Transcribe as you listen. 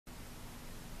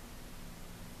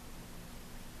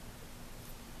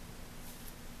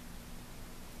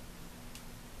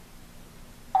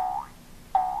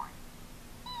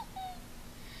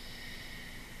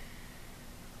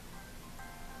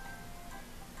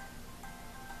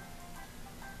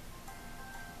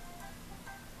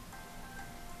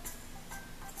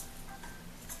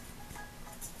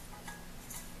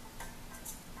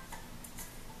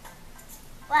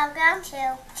Welcome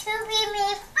to Be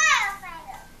Me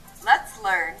Firefighter. Let's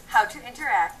learn how to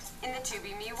interact in the To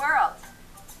Be Me world.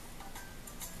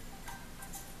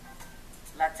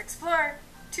 Let's explore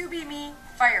To Be Me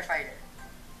Firefighter.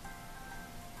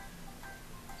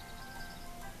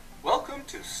 Welcome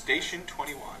to Station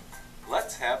 21.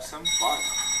 Let's have some fun.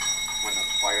 When the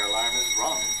fire alarm is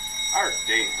rung, our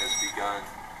day has begun.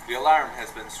 The alarm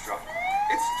has been struck.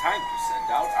 It's time to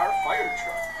send out our fire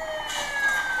truck.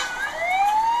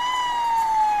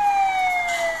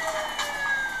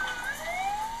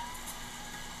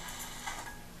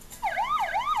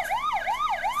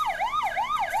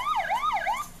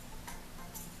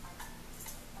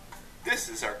 This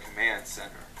is our command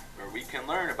center, where we can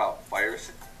learn about fire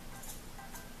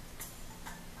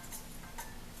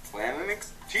planning.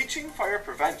 Teaching fire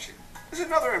prevention is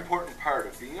another important part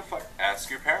of being a firefighter. Ask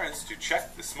your parents to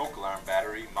check the smoke alarm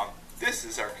battery. This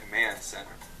is our command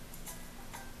center.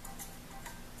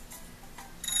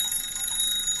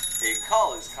 A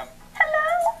call is coming.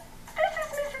 Hello? This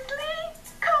is Mrs. Lee,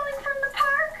 calling from the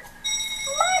park.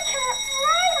 My cat,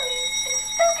 Riley, is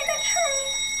stuck in a tree.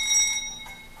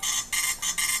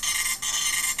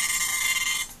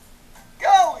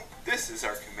 Golly! This is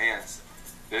our command center.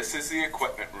 This is the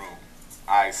equipment room.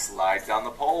 I slide down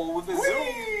the pole with a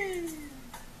zoom.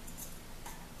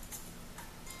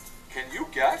 Can you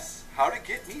guess how to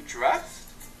get me dressed?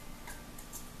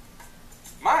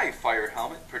 My fire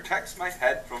helmet protects my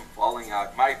head from falling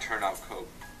out. My turnout coat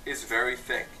is very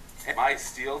thick, and my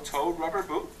steel-toed rubber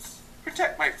boots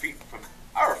protect my feet from.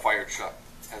 Our fire truck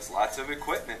has lots of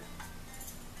equipment.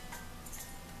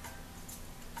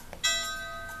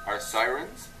 Our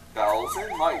sirens, bells,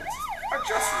 and lights are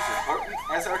just as important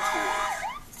as our tools.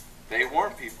 They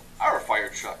warn people. Our fire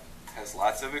truck has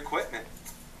lots of equipment.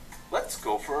 Let's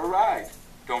go for a ride.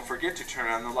 Don't forget to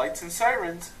turn on the lights and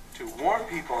sirens to warn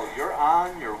people you're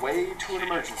on your way to an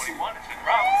emergency. 21 is en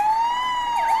route.